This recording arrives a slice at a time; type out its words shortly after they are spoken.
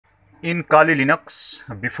In Kali Linux,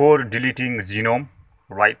 before deleting Gnome,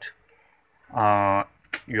 right,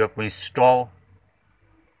 you have to install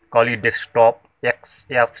Kali Desktop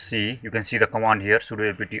Xfce. You can see the command here: sudo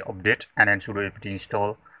apt update and then sudo apt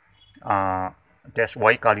install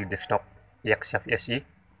 -y Kali Desktop Xfce.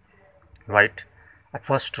 Right. At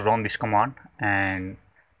first, run this command and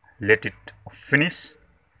let it finish.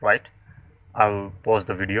 Right. I'll pause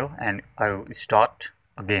the video and I'll start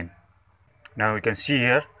again. Now you can see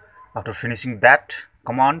here, after finishing that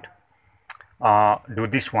command, do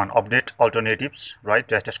this one: update alternatives, right,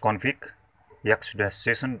 dash config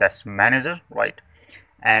x-session manager, right,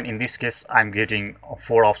 and in this case I'm getting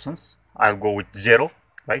 4 options. I'll go with 0,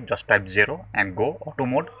 right, just type 0 and go auto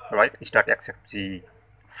mode, right, start Xfce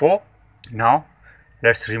 4. Now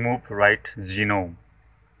let's remove, right, Gnome,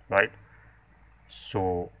 right.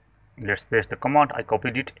 So let's paste the command. I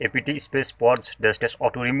copied it: apt space pods dash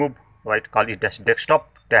auto remove, right, Kali desktop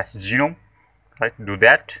Gnome, right. Do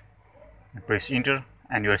that and press enter,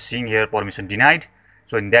 and you are seeing here permission denied.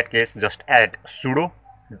 So in that case, just add sudo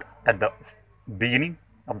at the beginning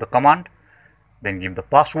of the command, then give the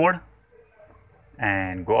password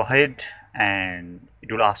and go ahead, and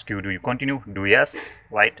it will ask you, do you continue? Do yes,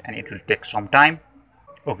 right, and it will take some time.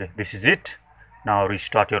 Okay, this is it. Now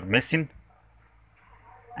restart your machine,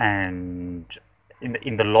 and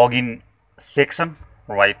in the login section,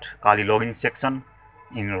 right, Kali login section,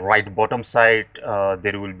 in right bottom side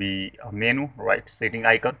there will be a menu, right, setting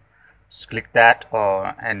icon. Just click that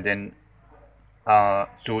and then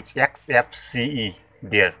choose Xfce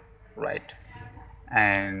there, right,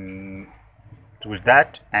 and choose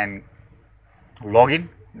that and login.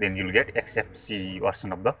 Then you'll get Xfce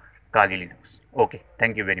version of the Kali Linux. Okay,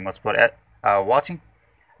 thank you very much for watching.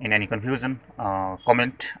 In any confusion,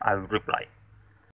 comment, I'll reply.